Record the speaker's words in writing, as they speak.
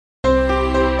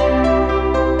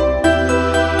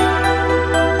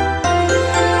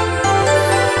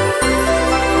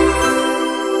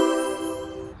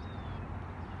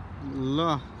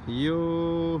यो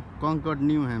conquered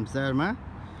new ह्याम्पसायरमा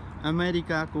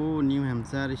अमेरिकाको new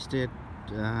Hampshire state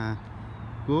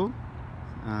को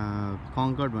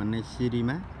कङ्कर्ड भन्ने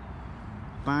सिटीमा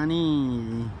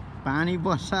पानी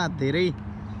वर्षा धेरै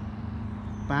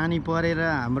पानी परेर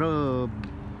हाम्रो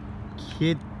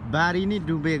खेतबारी नै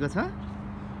डुबेको छ।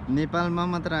 नेपालमा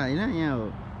मात्र हैन, यहाँ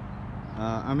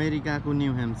अमेरिकाको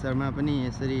न्यू ह्याम्पसायरमा पनि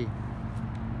यसरी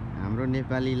हाम्रो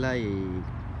नेपालीलाई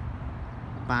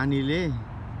पानीले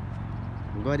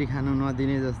गरी खानु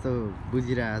नदिने जस्तो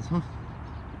बुझिरहेको छौँ।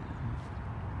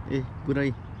 पुरै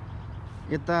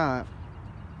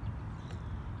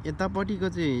यतापट्टिको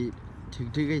चाहिँ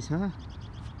ठिकै छ,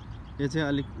 यो चाहिँ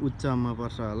अलिक उच्चमा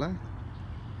पर्छ होला।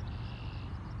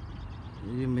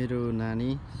 यो मेरो नानी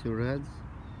सुरज,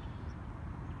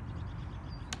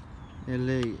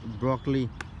 यसले ब्रोकली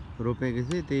रोपेको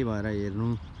थियो, त्यही भएर हेर्नु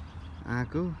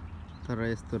आएको, तर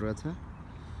यस्तो रहेछ।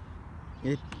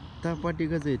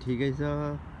 यतापट्टिको चाहिँ ठिकै छ।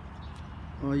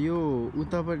 यो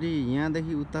उतापट्टि,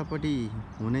 यहाँदेखि उतापट्टि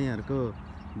हुनेहरूको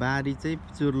बारी चाहिँ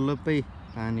चुर्लुप्पै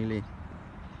पानीले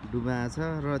डुबाएको छ।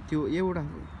 र त्यो एउटा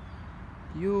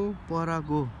यो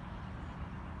परको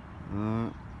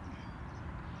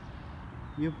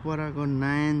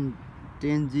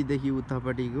 9-10G देखि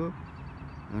उतापट्टिको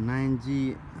 9G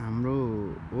हाम्रो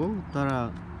हो, तर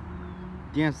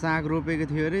त्यहाँ साग रोपेको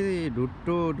थियो अरे,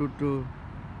 ढुट्टो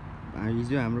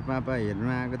हिजो हाम्रो पापा हेर्नु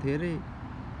आएको थियो अरे।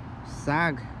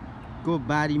 सागको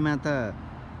बारीमा त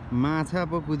माछा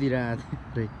पो कुदिरहेको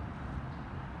थियो अरे।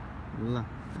 ल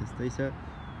यस्तै छ।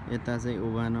 यता चाहिँ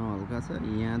ओभानो हल्का छ,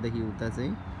 यहाँदेखि उता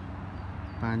चाहिँ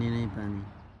पानी नै पानी।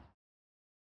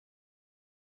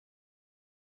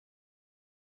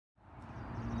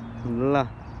 ल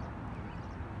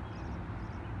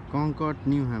कङ्कर्ड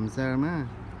न्यू ह्याम्पसायरमा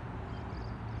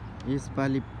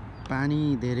यसपालि पानी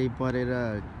धेरै परेर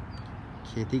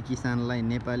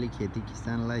नेपाली खेती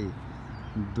किसानलाई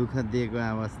दुःख दिएको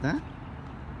अवस्था।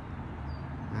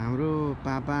 हाम्रो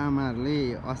पापा आमाहरूले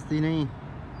अस्ति नै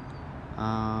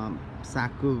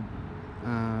सागको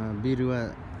बिरुवा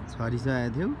छरिसकेको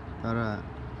थियो, तर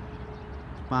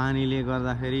पानीले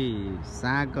गर्दाखेरि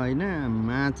साग होइन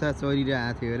माछा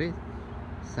चरिरहेको थियो अरे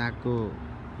सागको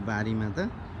बारीमा त।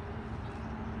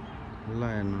 ल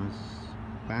हेर्नुहोस्,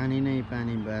 पानी नै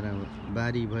पानी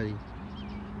बारीभरि।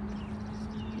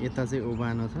 यता चाहिँ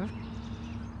ओभानो छ,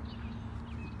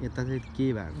 यता चाहिँ के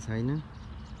भएको छैन।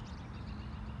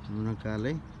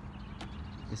 हुनकाले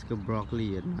यसको ब्रोकली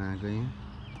हेर्नु आएको। यहाँ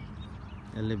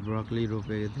यसले ब्रोकली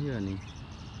रोपेको थियो, अनि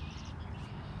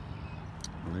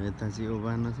यता चाहिँ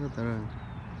ओभानो छ, तर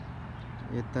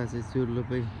यता चाहिँ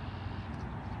चुर्लुपै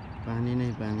पानी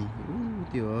नै पानी।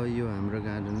 त्यो हो, यो हाम्रो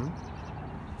गार्डन हो।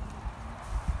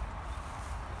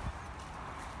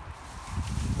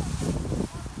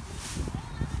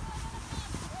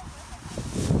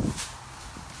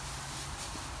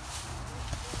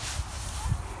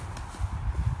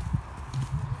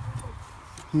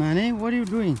 Nani, what are you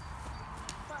doing?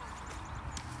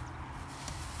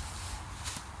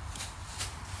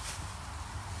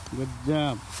 Good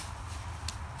job.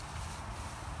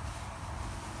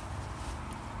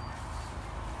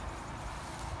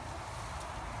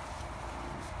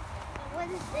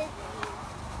 What is this?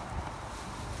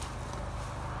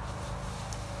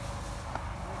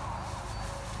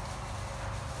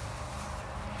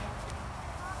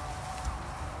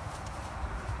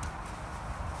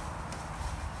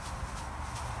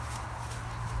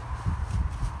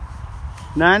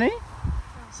 Nani?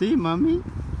 See, mommy?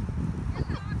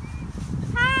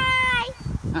 Hi!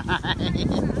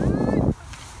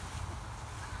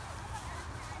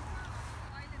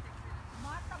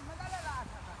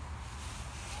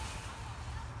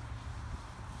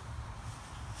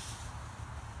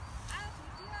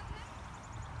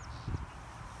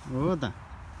 हो त।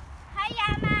 Hi,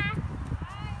 Amma.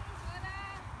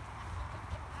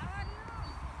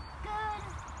 Good.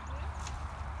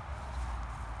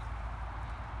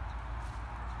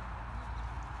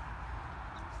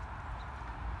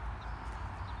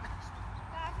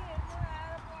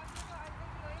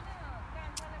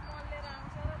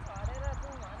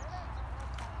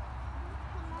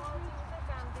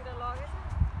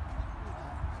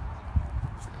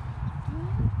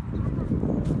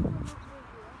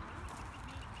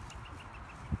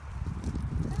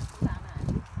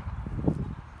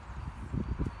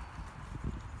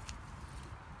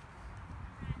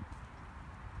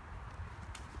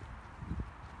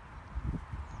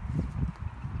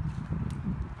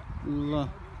 ल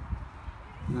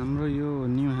हाम्रो यो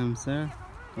न्यू ह्याम्पसायर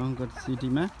कङ्कर्ड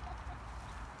सिटीमा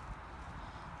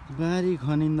बारी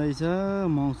खनिँदैछ।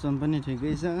 मौसम पनि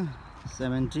ठिकै छ,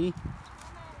 70।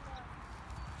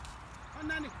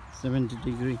 70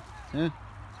 degree.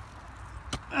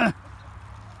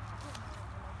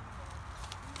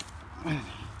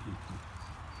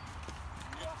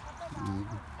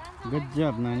 Good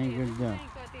job, Nani. Good job.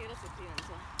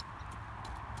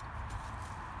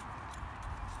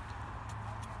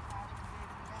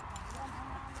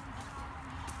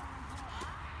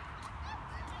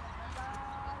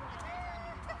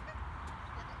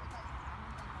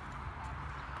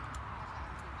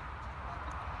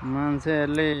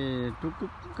 मान्छेहरूले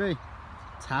टुक्कै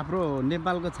छाप्रो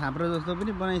नेपालको छाप्रो जस्तो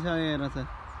पनि बनाइसकेको रहेछ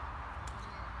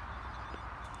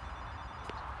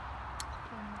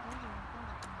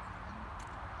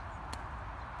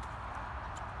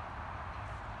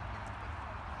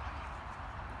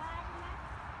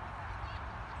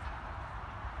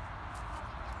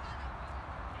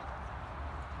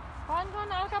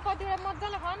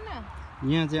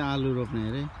यहाँ चाहिँ आलु रोप्ने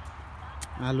अरे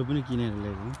आलु पनि किनेर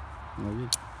ल्याएको अघि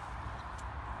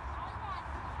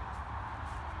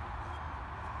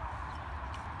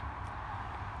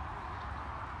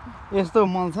यस्तो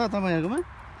मल छ तपाईहरुकोमा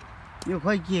यो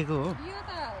खै के को हो यो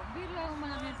त बिरुवाको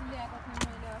मार्केट ल्याएको थिएँ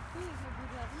मैले अस्ति यो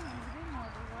बिरुवा पनि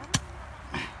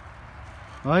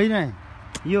होइन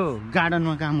यो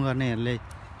गार्डनमा काम गर्नेहरूले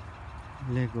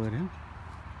ल्याएको अरे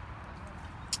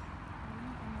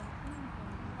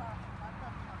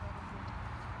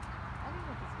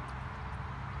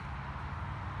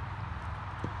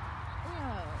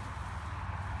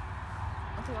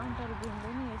अन्तर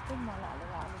गुन्दै नि यस्तो मल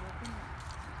हालेर आलु रोप्नु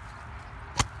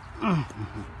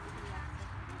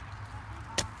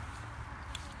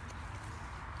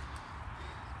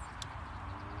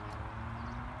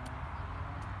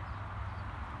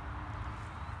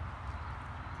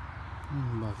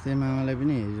भक्से मामालाई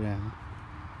पनि हेरिरहेको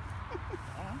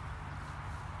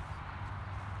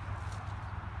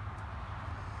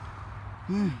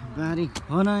बारी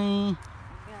हो नै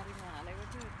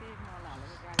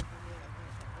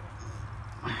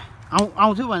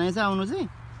आउँछु भनेछ आउनु चाहिँ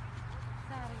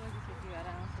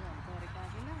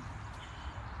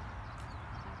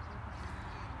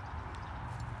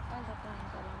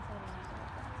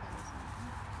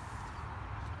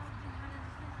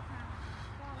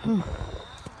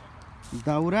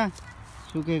दाउरा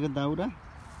सुकेको दाउरा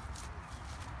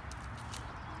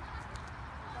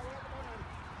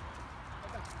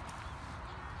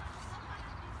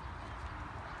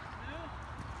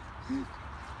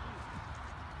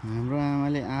हाम्रो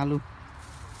आमाले आलु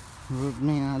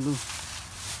रोप्ने आलु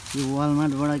यो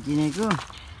वालमार्टबाट किनेको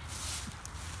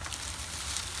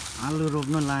आलु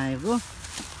रोप्न लागेको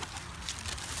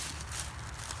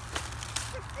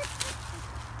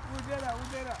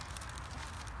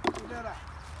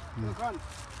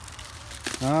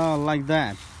Oh, like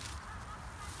that.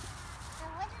 So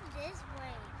what is this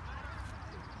way?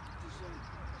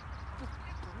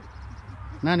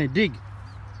 Nani, dig.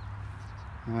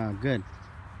 Oh, good.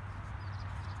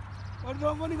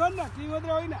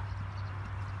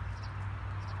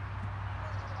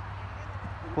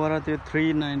 पर त्यो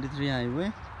 393 हाइवे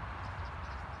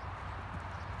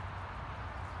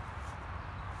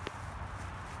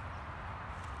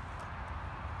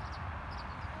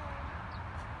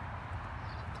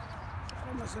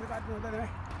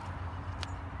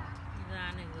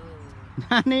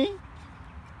नानी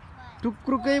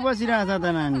टुक्रुकै बसिरहेछ त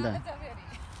नानी त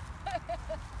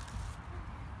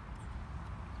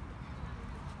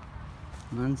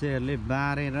मान्छेहरूले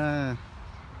बारेर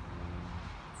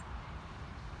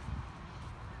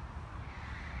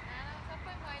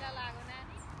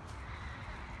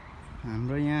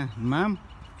हाम्रो यहाँ माम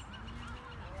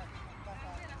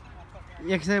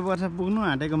 100 वर्ष पुग्नु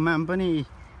आँटेको माम पनि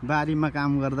बारीमा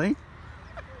काम गर्दै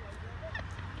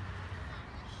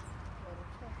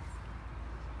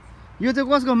यो चाहिँ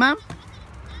कसको माम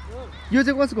यो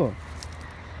चाहिँ कसको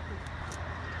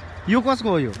यो कसको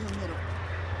हो यो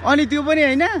अनि त्यो पनि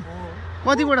हैन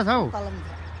कतिवटा छ हौ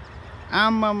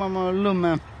आम्मामा लु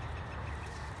माम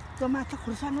त्यो माछा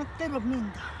खुर्सानी मात्रै रोप्ने नि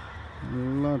त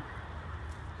ल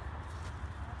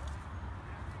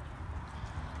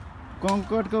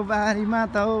कङ्कटको बारीमा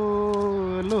त हो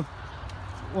लु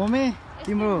ओमे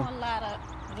तिम्रो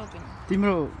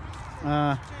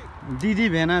दिदी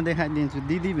भेना देखाइदिन्छु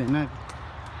दिदी भेना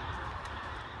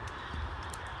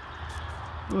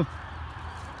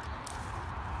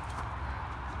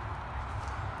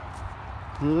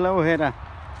ल हेर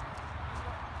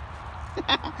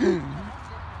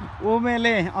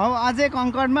ओमेले अब अझै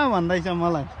कङ्कटमा भन्दैछ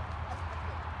मलाई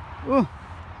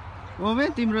ओमे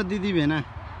तिम्रो दिदी भेना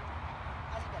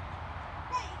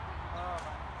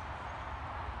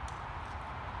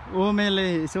ओमेले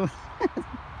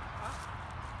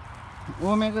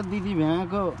ओमेको दिदी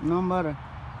भेनाको नम्बर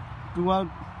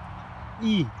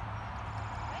 12E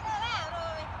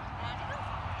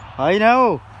होइन हौ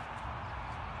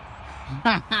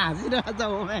हाँसिरहेछ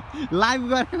हो लाइभ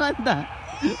गरेर नि त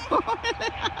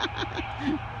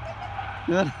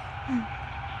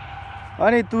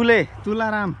अनि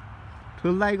तुलाराम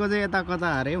ठुल्दाईको चाहिँ यता कता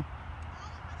अरे हौ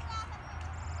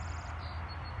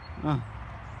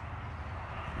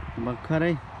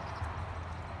भर्खरै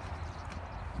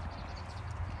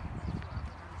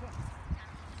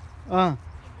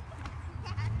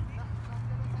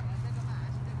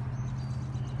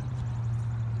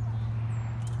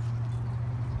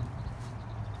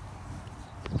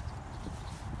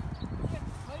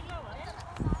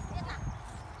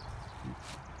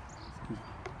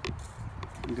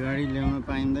गाडी ल्याउन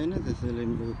पाइँदैन त्यसैले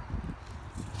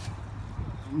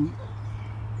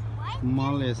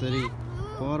मल यसरी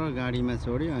पर गाडीमा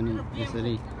छोड्यो अनि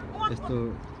यसरी यस्तो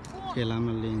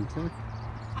ठेलामा ल्याइन्छ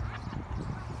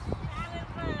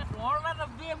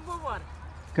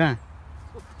कहाँ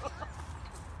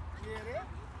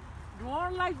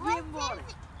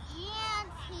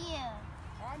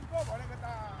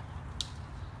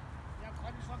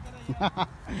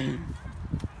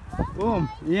ओ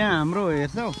यहाँ हाम्रो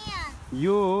हेर्छौ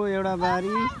यो हो एउटा बारी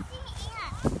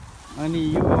अनि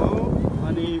यो हो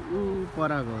अनि ऊ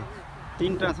परको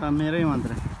तीनटा छ मेरै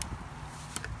मात्र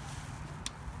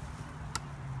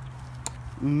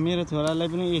मेरो छोरालाई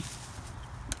पनि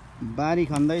बारी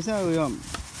खन्दैछ उयो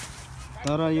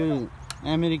तर यो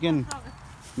अमेरिकन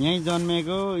यहीँ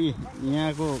जन्मेको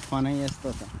यहाँको खनाइ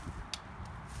यस्तो छ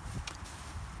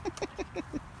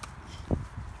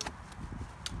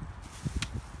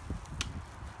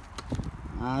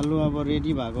आलु अब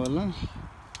रेडी भएको होला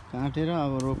काटेर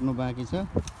अब रोप्नु बाँकी छ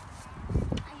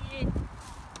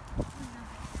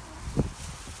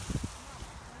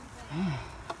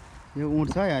यो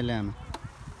उठ्छ है अहिले आमा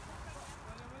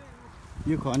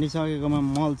यो खनिसकेकोमा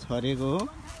मल छरेको हो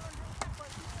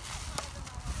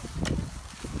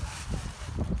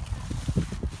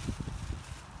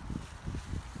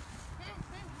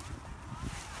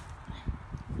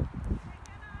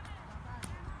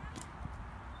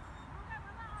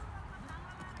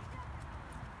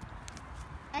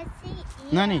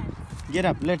Nani, get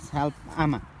up. Let's help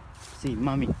Amma. See,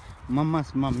 mommy.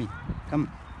 Mama's mommy. Come.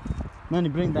 Nani,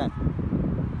 bring that.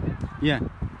 Yeah.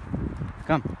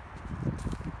 Come.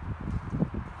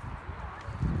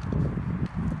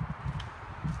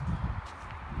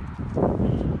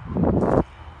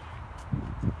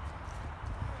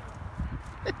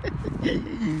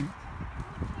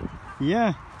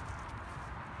 Yeah.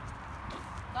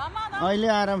 अहिले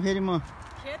आएर फेरि म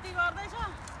खेती गर्दैछ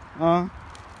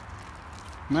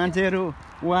मान्छेहरू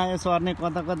उहाँ सर्ने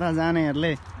कता कता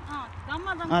जानेहरूले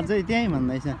अझै त्यहीँ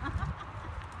भन्दैछ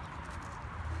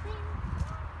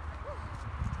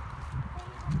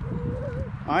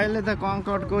अहिले त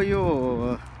कङ्कडको यो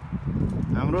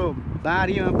हाम्रो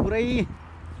बारीमा पुरै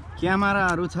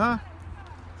क्यामेराहरू छ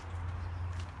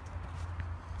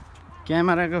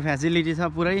क्यामेराको फ्यासिलिटी छ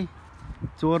पुरै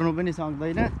चोर्नु पनि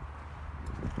सक्दैन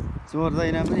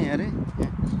चोर्दैन पनि अरे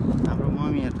हाम्रो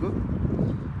मम्मीहरूको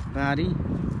बारी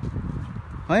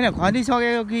होइन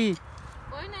खनिसकेको कि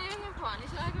होइन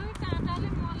खनिसकेको कि काँटाले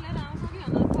मल लिएर आउँछ कि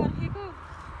भनेर पर्खेको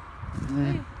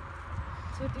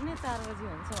छुट्टी नै 4 बजी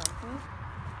हुन्छ भन्छु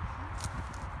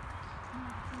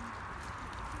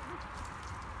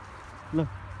ल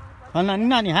खन्ना नि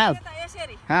नानी हेल्प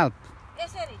यसरी हेल्प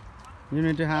यसरी यु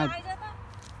निड टु हेल्प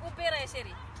उभिएर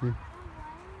यसरी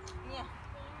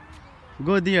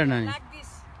गो दियर नानी like this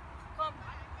come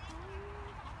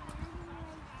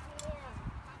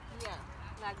yeah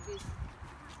like this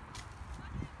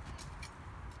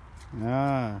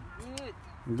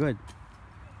good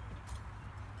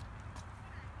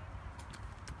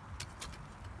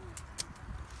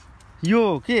यो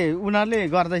के उनीहरूले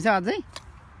गर्दैछ अझै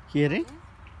के अरे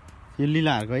यो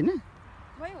लीलाहरूको होइन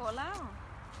खै होला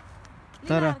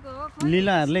तर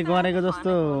लीलाहरूले गरेको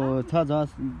जस्तो छ जस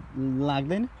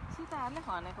लाग्दैन सीताहरूले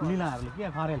खनेको लीलाहरूले के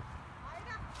खरेल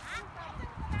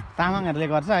तामाङहरूले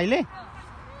गर्छ अहिले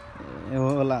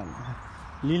होला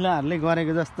लीलाहरूले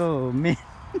गरेको जस्तो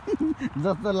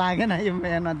जस्तो लागेन यो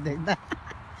मेहनत देख्दा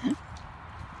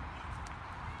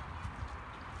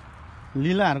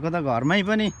लीलाहरूको त घरमै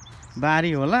पनि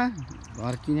बारी होला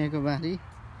घर किनेको बारी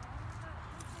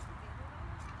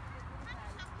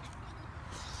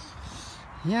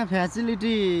यहाँ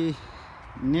फ्यासिलिटी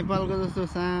नेपालको जस्तो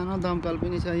सानो दमकल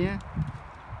पनि छ यहाँ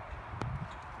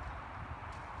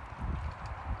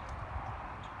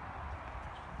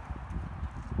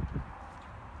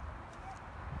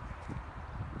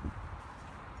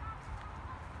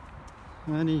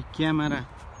अनि क्यामेरा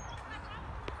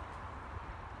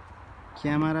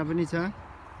क्यामेरा पनि छ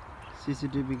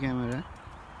सीसीटीभी क्यामेरा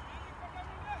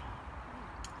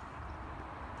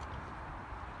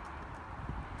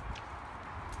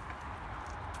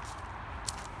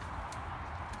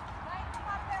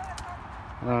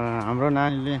हाम्रो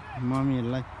नानीले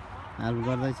मम्मीहरुलाई हेल्प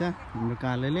गर्दैछ हाम्रो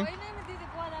कालेले होइन नि दिदी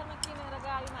बजारमा किनेर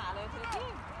गाडीमा हालेको थियो कि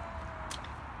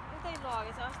उतै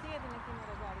लगेछ अस्तिकै दिन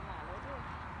किनेर गाडीमा हालेको थियो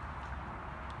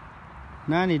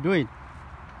नानी डोइट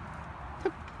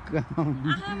आहा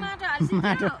माटो हाल्छ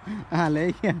माटो हाले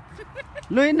क्या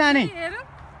लु नानी हेरौ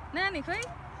नानी खोइ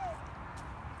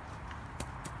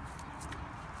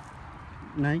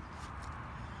नाइ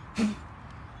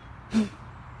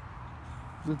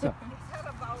बुझ्छ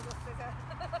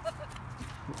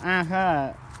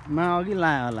आँखामा अघि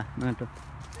लायो होला माटो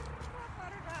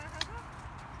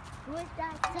With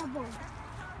that double.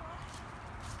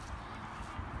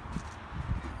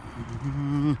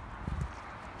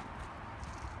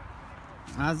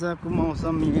 आजको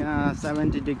मौसम यहाँ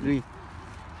 70 डिग्री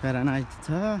फेरेनहाइट छ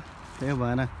त्यही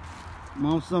भएर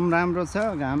मौसम राम्रो छ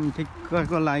घाम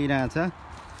ठिक्कको लागिरहेछ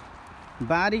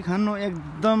बारी खन्नु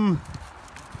एकदम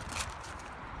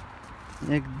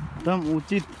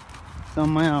उचित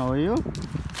समय हो यो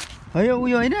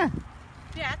उयो होइन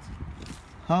प्याज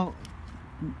हौ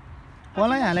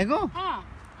पलाइहालेको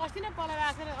अस्ति नै पलाएर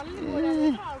राखेर अलिअलि बोलाएको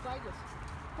छ अर्को आइगयो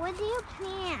What do you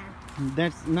plant?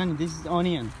 That's none. This is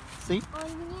onion. See?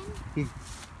 Onion? Yeah.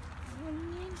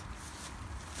 Onion?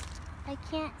 I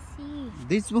can't see.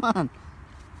 This one.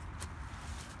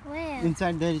 Where?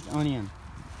 Inside there is onion.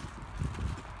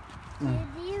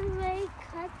 Did you really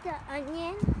cut the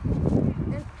onion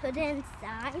and put it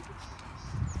inside?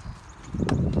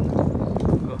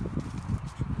 Go.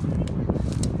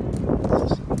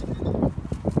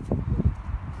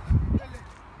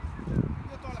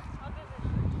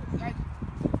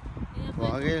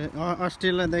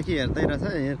 अस्ट्रेलियादेखि हेर्दै रहेछ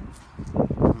हेर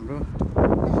हाम्रो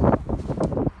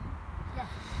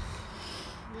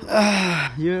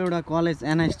यो एउटा college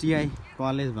NSTI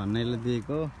college भन्नेले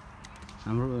दिएको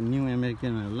हाम्रो new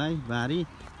अमेरिकनहरूलाई बारी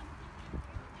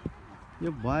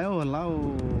यो भयो होला हौ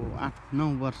 8-9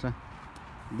 वर्ष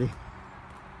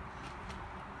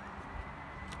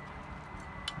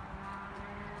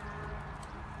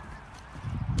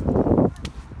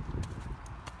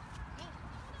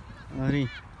अरे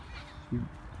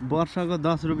वर्षको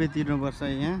 10 रुपियाँ तिर्नुपर्छ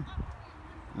यहाँ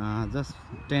जस्ट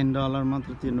 $10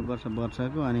 मात्र तिर्नुपर्छ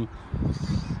वर्षको अनि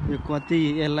यो कति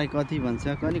यसलाई कति भन्छ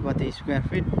कति स्क्वायर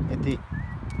फिट यति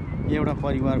एउटा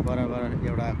परिवार बराबर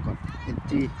एउटा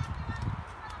यति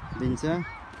दिन्छ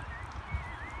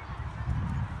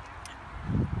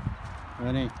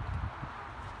अनि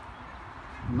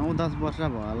 9-10 वर्ष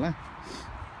भयो होला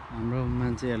हाम्रो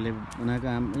मान्छेहरूले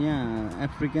बनाएको यहाँ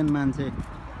अफ्रिकन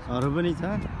मान्छेहरू पनि छ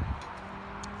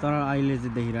तर अहिले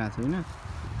चाहिँ देखिरहेको छैन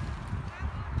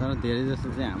तर धेरै जस्तो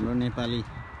चाहिँ हाम्रो नेपाली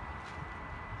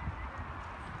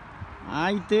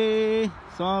आइते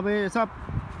सबै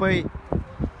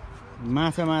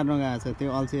माछा मार्न गएको छ त्यो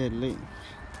अल्छीहरूले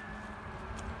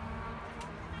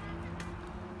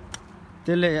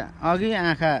त्यसले अघि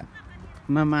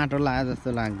आँखामा माटो लाए जस्तो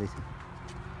लाग्दैछ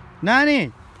नानी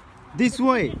दिस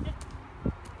वे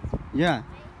या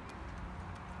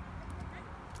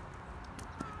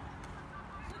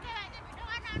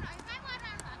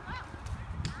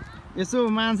यसो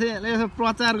मान्छेले यसो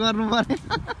प्रचार गर्नु पर्यो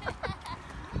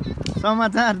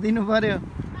समाचार दिनु पर्यो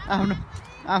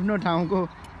आफ्नो ठाउँको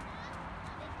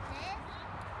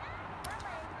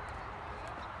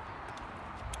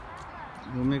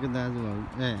घुमेको दाजुभाउ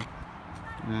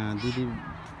दिदी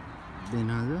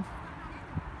बहिनी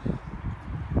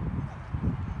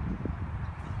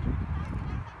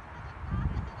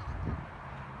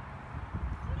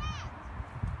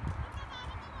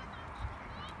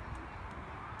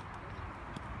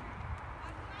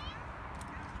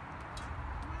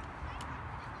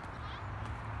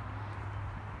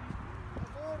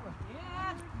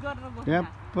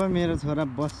ट्याप्प मेरो छोरा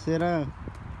बसेर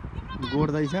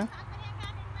गोड्दैछ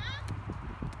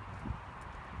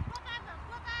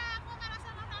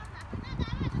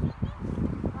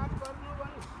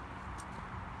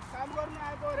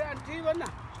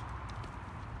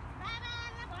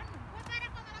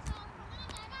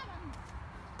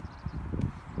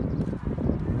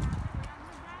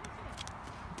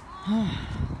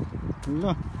ल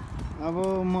अब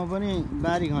म पनि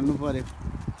बारी खन्नु पर्यो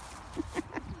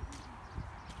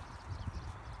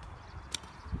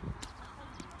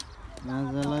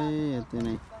आजलाई यति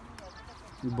नै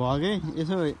भगे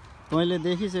यसो तैँले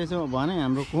देखिस् यसो भने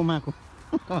हाम्रो कोमाको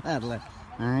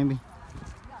हामी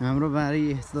हाम्रो बारी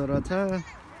यस्तो रहेछ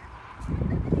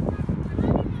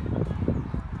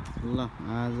ल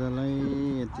आजलाई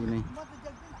यति नै म त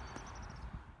देख्दिनँ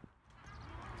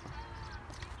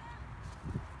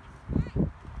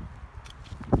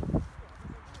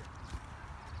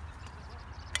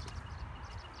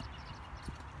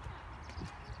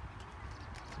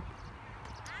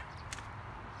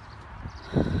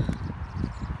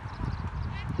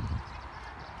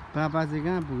पापा चाहिँ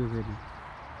कहाँ पुग्यो फेरि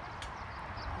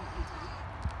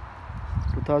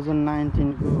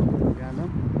 2019 को गार्डन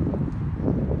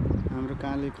हाम्रो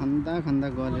काले खन्दा खन्दा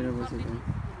गलेर बसेको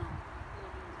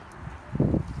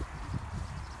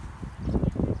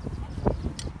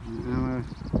आमा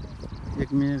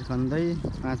 1 मिनेट खन्दै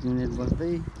 5 मिनेट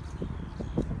बस्दै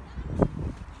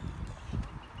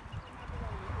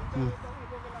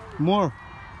more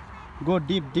go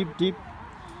deep deep deep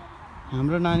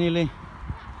हाम्रो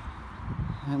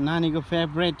नानीको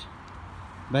फेभरेट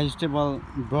भेजिटेबल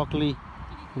ब्रोकली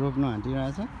रोप्नु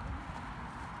आँटिरहेछ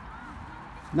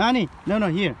नानी no no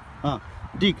here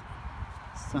dig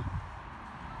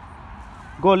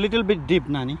go little beet deep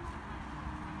नानी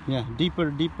या deeper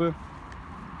deeper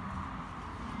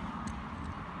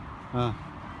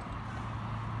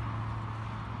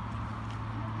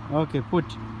okay put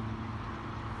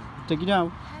take it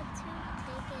out How to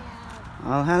take it out?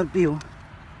 I'll help you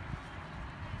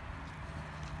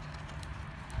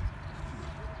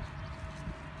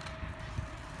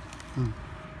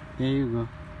here you go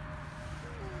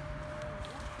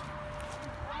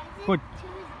put Too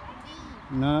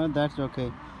deep. no that's okay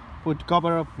put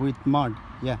cover up with mud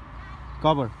yeah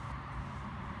cover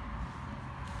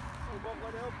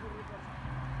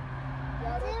Do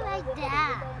like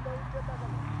that.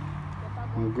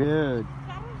 good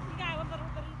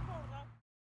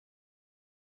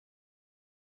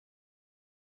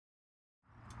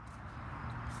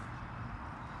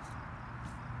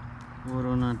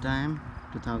corona time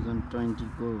 2020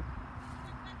 को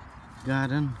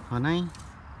garden खनाई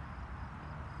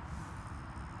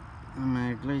आमा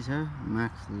एक्लै छ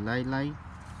mask लाइ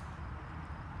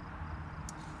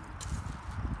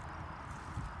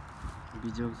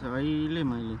बिजोग छ अहिले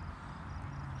मैले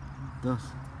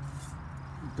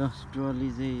 10 trolley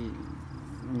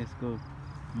चाहिँ यसको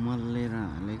मल्लेर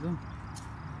हालेको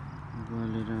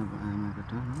गलेर अब आमाको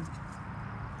ठाउँमा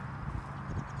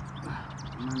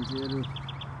मान्छेहरू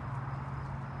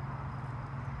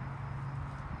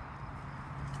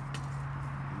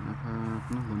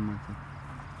आफ्नो घुममा छ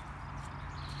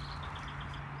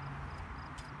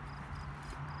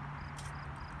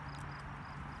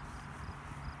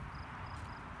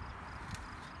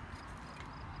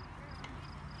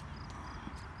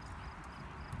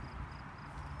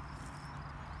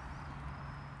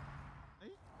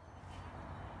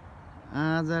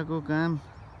आजको काम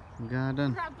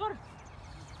गार्डन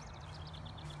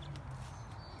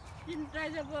तिनटा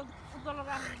जब उतल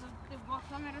राखेको छ त्यो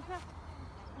बक्समा रहेछ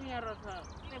उयो रहेछ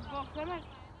त्यो बक्समा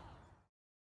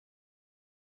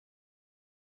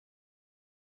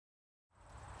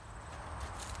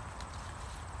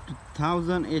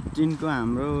 2018 को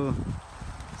हाम्रो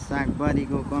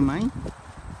सागबारीको कमाई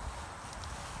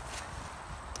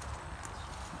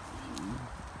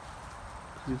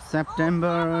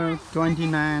सेप्टेम्बर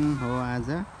 29 हो आज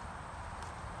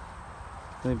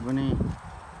तैपनि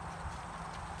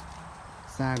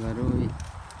सागहरू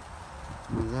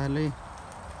मजाले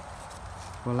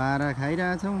फलाएर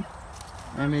खाइरहेछौँ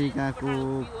अमेरिकाको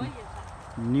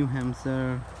न्यू ह्याम्पसायर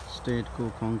स्टेटको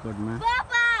कङ्कर्डमा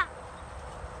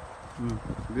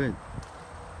गुड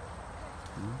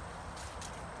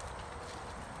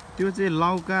त्यो चाहिँ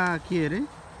लौका के अरे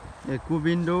ए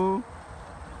कुबिन्डो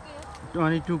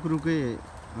अनि टुक्रुकै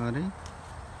अरे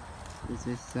यो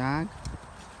चाहिँ साग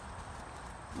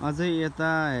अझै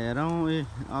यता हेरौँ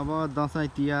अब दसैँ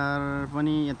तिहार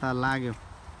पनि यता लाग्यो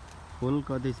फुल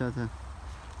कति छ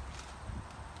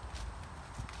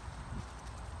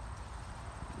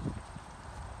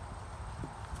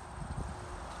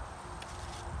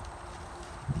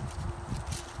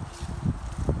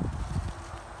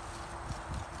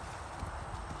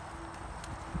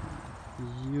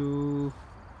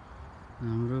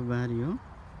हाम्रो बारी हो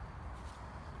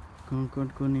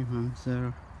कङ्कर्डको न्यू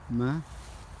ह्याम्पसायरमा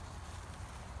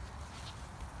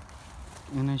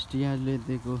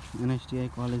एनएसटीआई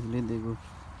कलेजले दिएको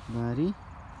बारी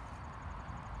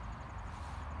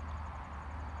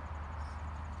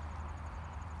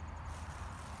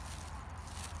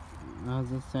आज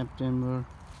सेप्टेम्बर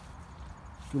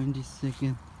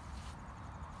 22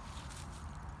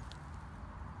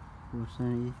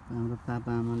 खोर्सानी हाम्रो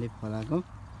पापा आमाले फलाएको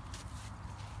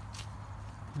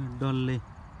डल्ले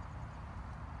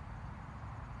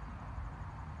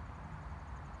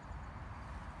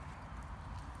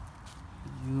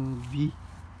यो बी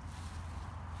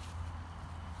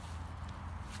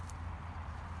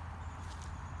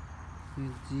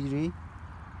जिरे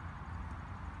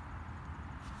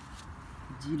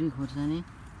जिरे खोर्सानी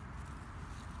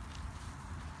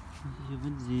यो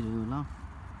पनि जिरे होला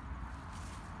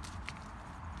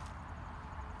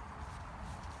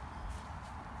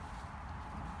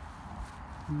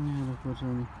मेरो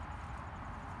खोर्सानी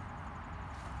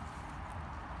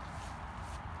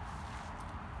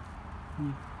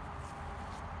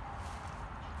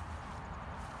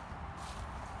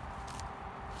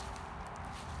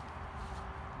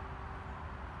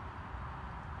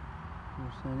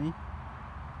खोर्सानी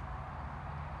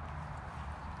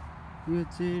यो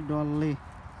चाहिँ डल्लै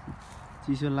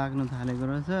चिसो लाग्न थालेको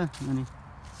रहेछ अनि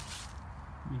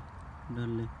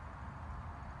डल्लै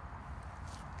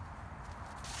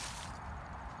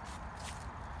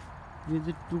यो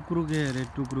चाहिँ टुक्रुके अरे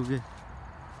टुक्रुके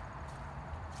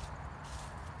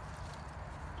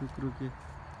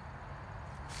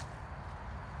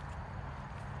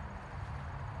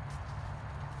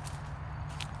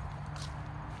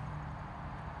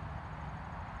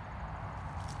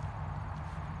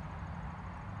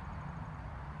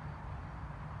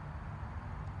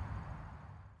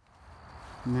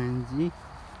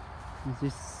मान्छे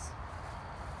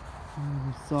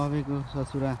सबैको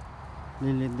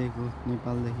ससुराले ल्याइदिएको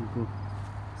नेपालदेखिको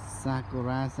सागको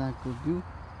रासाको बिउ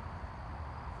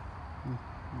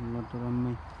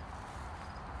लटरम्मै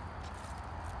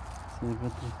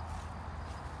सयपत्री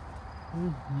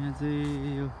यहाँ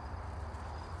चाहिँ यो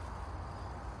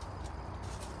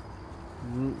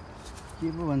के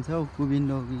पो भन्छ हौ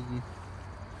कुबिन्डो कि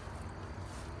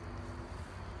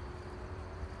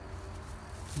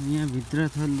यहाँ भित्र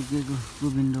छ लुकेको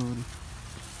कुबिन्डोहरू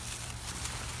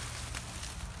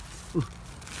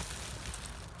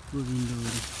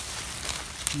कुबिन्डोहरू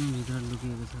यहाँ भित्र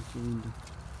लुकेको छ कुबिन्डो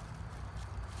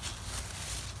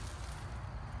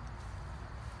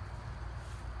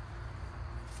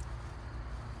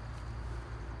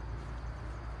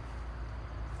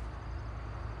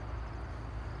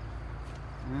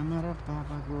आमा र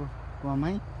पापाको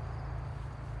कमाई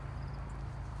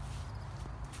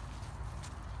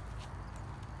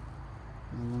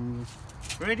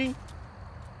Ready?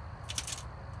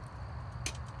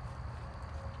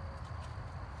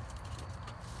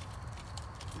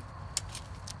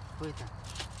 Wait.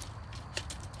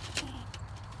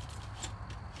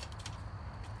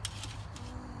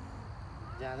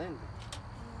 ज्यादा नि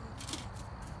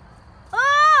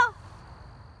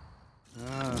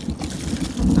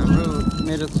हाम्रो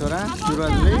मेरो छोरा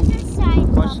सुरजले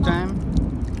फर्स्ट टाइम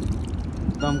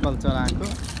दमकल चलाएको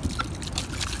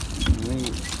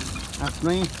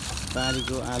आफ्नै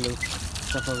बारीको आलु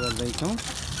सफा गर्दैछौँ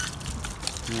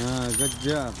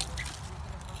गजब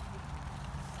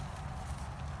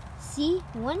See,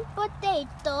 one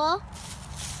potato.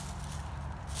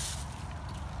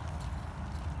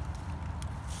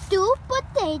 Two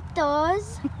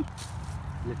potatoes.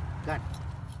 Look, cut.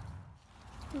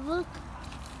 Look,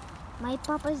 my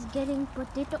papa's getting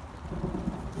potato.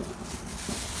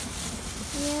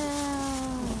 Yeah.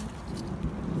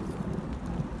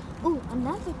 Ooh,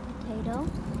 another potato.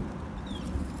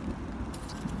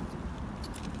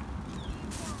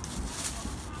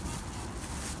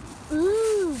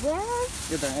 Ooh, where?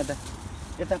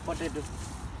 It's potato.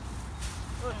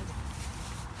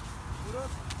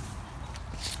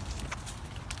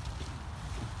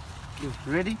 You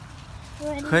ready?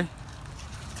 Ready? Okay.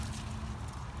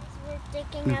 We're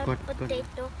taking out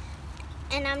potato,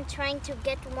 and I'm trying to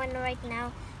get one right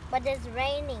now, but it's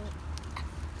raining.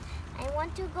 I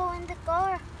want to go in the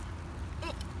car.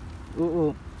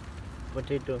 Oh,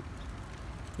 potato.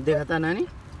 देखा था नानी?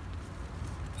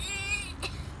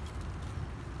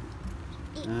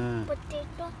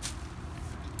 Potato.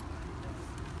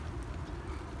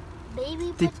 Baby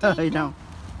Tita, potato.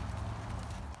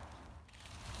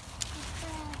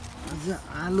 आज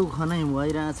आलु खनाइ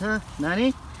भइरहेछ नानी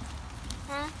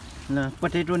ल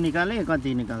potato निकाले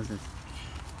कति निकाल्छस्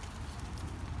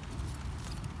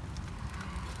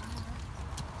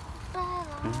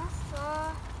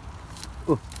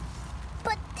Oh.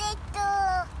 Potato.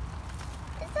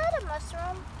 Is that a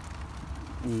mushroom?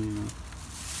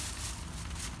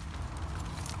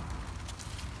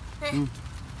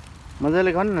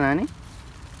 मजाले खानु न नानी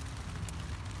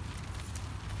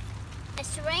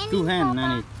It's raining. Two hand, Papa.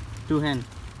 Nani. Two hand.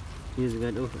 He's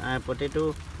good. Oh,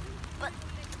 potato.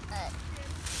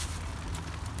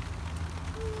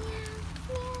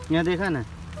 यहाँ देखा ना.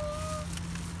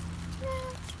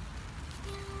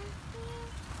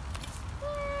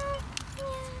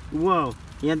 Wow.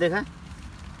 यहाँ देखा.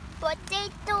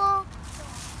 Potato.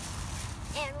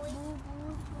 And we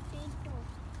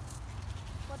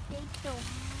potato.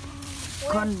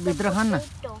 Con Where's bị the trơ khăn à?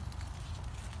 potato?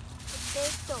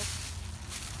 Potato.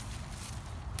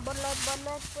 Bullet,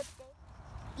 potato.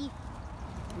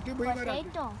 Itu bui gara.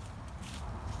 Potato.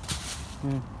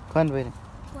 Con về này.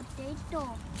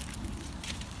 Potato.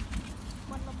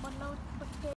 Bullet, potato.